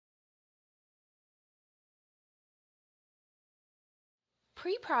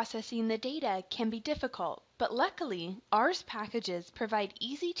Pre-processing the data can be difficult, but luckily, R's packages provide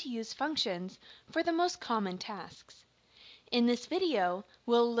easy-to-use functions for the most common tasks. In this video,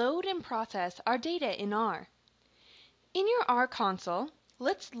 we'll load and process our data in R. In your R console,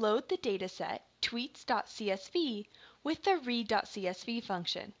 let's load the dataset tweets.csv with the read.csv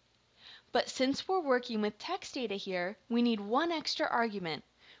function. But since we're working with text data here, we need one extra argument,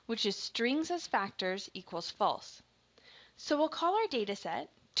 which is strings as factors equals false. So we'll call our dataset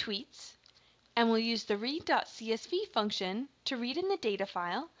tweets, and we'll use the read.csv function to read in the data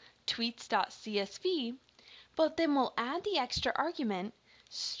file tweets.csv, but then we'll add the extra argument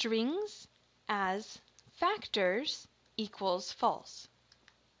strings as factors equals false.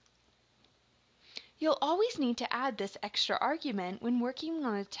 You'll always need to add this extra argument when working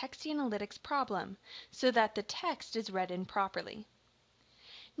on a text analytics problem so that the text is read in properly.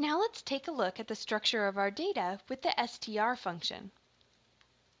 Now let's take a look at the structure of our data with the str function.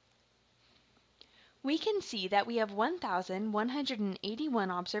 We can see that we have 1,181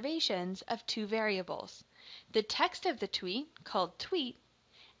 observations of two variables, the text of the tweet, called tweet,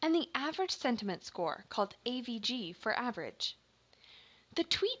 and the average sentiment score, called AVG for average. The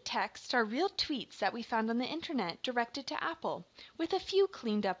tweet texts are real tweets that we found on the internet directed to Apple, with a few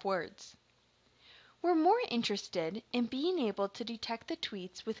cleaned up words. We're more interested in being able to detect the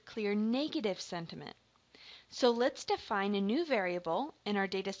tweets with clear negative sentiment. So let's define a new variable in our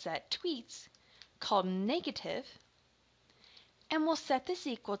dataset tweets called negative, and we'll set this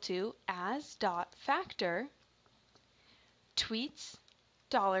equal to as.factor tweets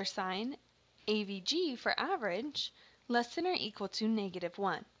 $AVG for average less than or equal to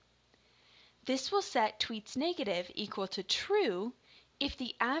 -1. This will set tweets negative equal to true if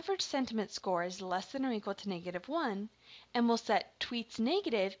the average sentiment score is less than or equal to -1, and we'll set tweets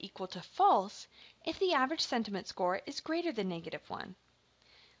negative equal to false if the average sentiment score is greater than -1.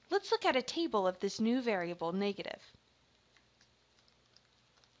 Let's look at a table of this new variable negative.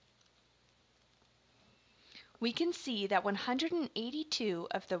 We can see that 182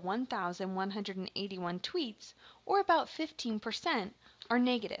 of the 1,181 tweets, or about 15%, are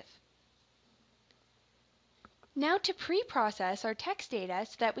negative. Now to pre-process our text data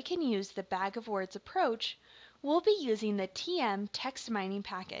so that we can use the bag of words approach, we'll be using the TM text mining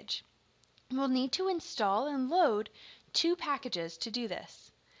package. We'll need to install and load two packages to do this.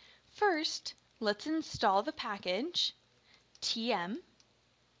 First, let's install the package TM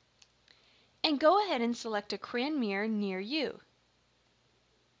and go ahead and select a crayon mirror near you.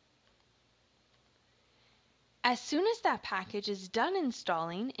 As soon as that package is done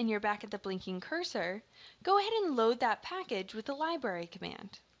installing and you're back at the blinking cursor, go ahead and load that package with the library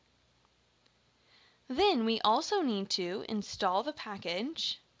command. Then we also need to install the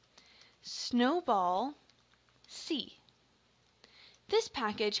package Snowball C. This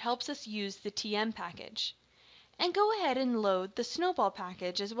package helps us use the TM package. And go ahead and load the Snowball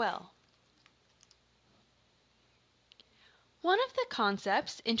package as well. One of the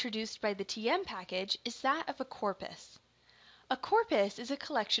concepts introduced by the TM package is that of a corpus. A corpus is a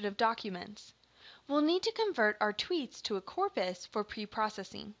collection of documents. We'll need to convert our tweets to a corpus for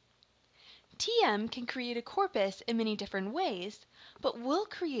pre-processing. TM can create a corpus in many different ways, but we'll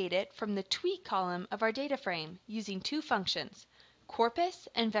create it from the tweet column of our data frame using two functions, corpus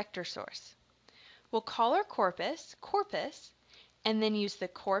and vector source. We'll call our corpus, corpus, and then use the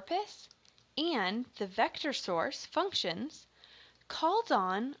corpus and the vector source functions called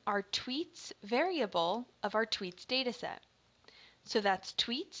on our tweets variable of our tweets dataset. So that's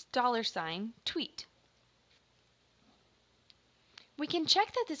tweets $tweet. We can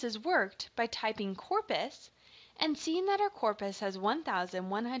check that this has worked by typing corpus and seeing that our corpus has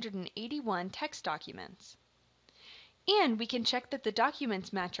 1,181 text documents. And we can check that the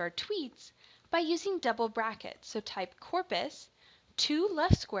documents match our tweets by using double brackets. So type corpus, 2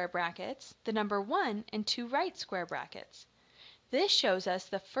 left square brackets, the number 1, and 2 right square brackets. This shows us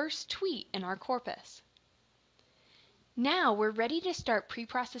the first tweet in our corpus. Now we're ready to start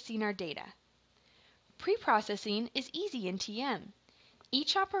pre-processing our data. Pre-processing is easy in TM.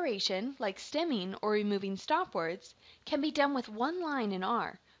 Each operation, like stemming or removing stop words, can be done with one line in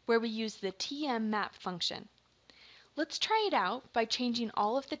R, where we use the TM map function. Let's try it out by changing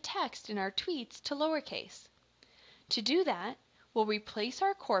all of the text in our tweets to lowercase. To do that, we'll replace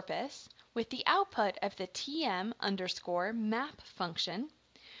our corpus with the output of the TM_map function,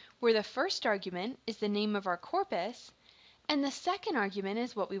 where the first argument is the name of our corpus, and the second argument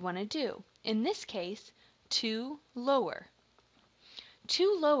is what we want to do, in this case, toLower.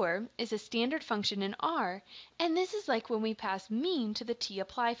 toLower is a standard function in R, and this is like when we pass mean to the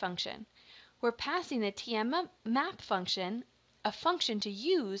tapply function. We're passing the TM map function a function to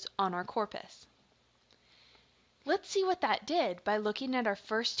use on our corpus. Let's see what that did by looking at our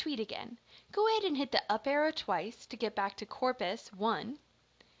first tweet again. Go ahead and hit the up arrow twice to get back to corpus 1.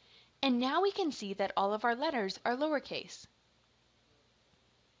 And now we can see that all of our letters are lowercase.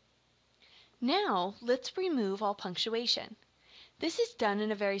 Now let's remove all punctuation. This is done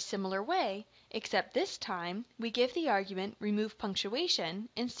in a very similar way, except this time we give the argument remove punctuation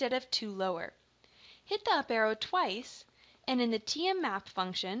instead of to lower. Hit the up arrow twice, and in the tmap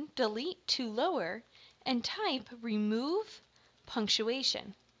function, delete to lower and type remove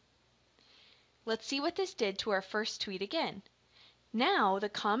punctuation. Let's see what this did to our first tweet again. Now the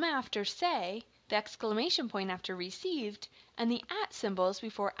comma after say, the exclamation point after received, and the @ symbols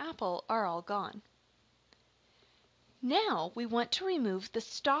before apple are all gone. Now we want to remove the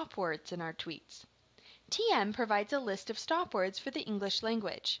stop words in our tweets. TM provides a list of stop words for the English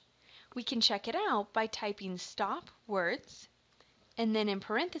language. We can check it out by typing stop words, and then in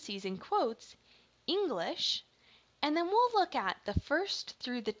parentheses and quotes, English, and then we'll look at the 1st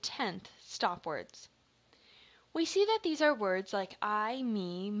through the 10th stop words. We see that these are words like I,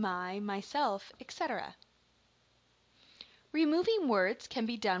 me, my, myself, etc. Removing words can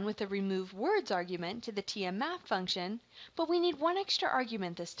be done with the remove words argument to the tmap function, but we need one extra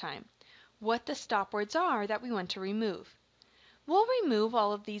argument this time, what the stop words are that we want to remove. We'll remove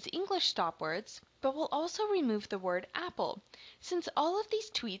all of these English stop words, but we'll also remove the word apple, since all of these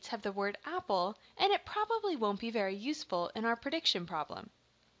tweets have the word apple, and it probably won't be very useful in our prediction problem.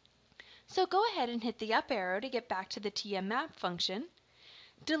 So go ahead and hit the up arrow to get back to the tmap function,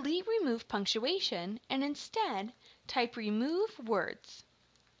 delete remove punctuation, and instead type remove words.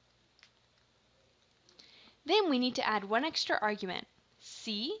 Then we need to add one extra argument,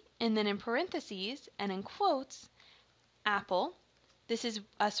 C, and then in parentheses and in quotes, apple. This is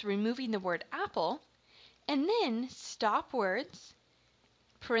us removing the word apple, and then stop words,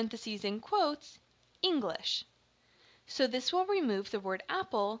 parentheses and quotes, English. So this will remove the word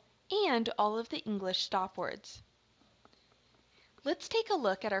apple and all of the English stop words. Let's take a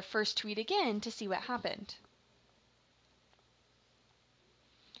look at our first tweet again to see what happened.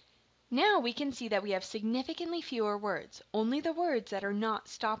 Now we can see that we have significantly fewer words, only the words that are not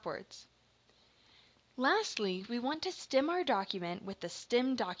stop words. Lastly, we want to stem our document with the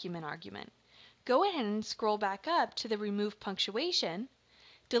stem document argument. Go ahead and scroll back up to the remove punctuation,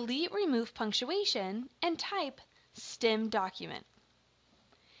 delete remove punctuation, and type stem document.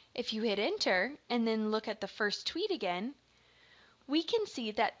 If you hit enter and then look at the first tweet again, we can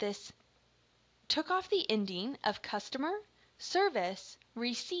see that this took off the ending of customer, service,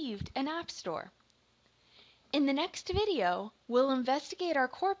 received, and app store. In the next video, we'll investigate our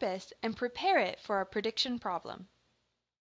corpus and prepare it for our prediction problem.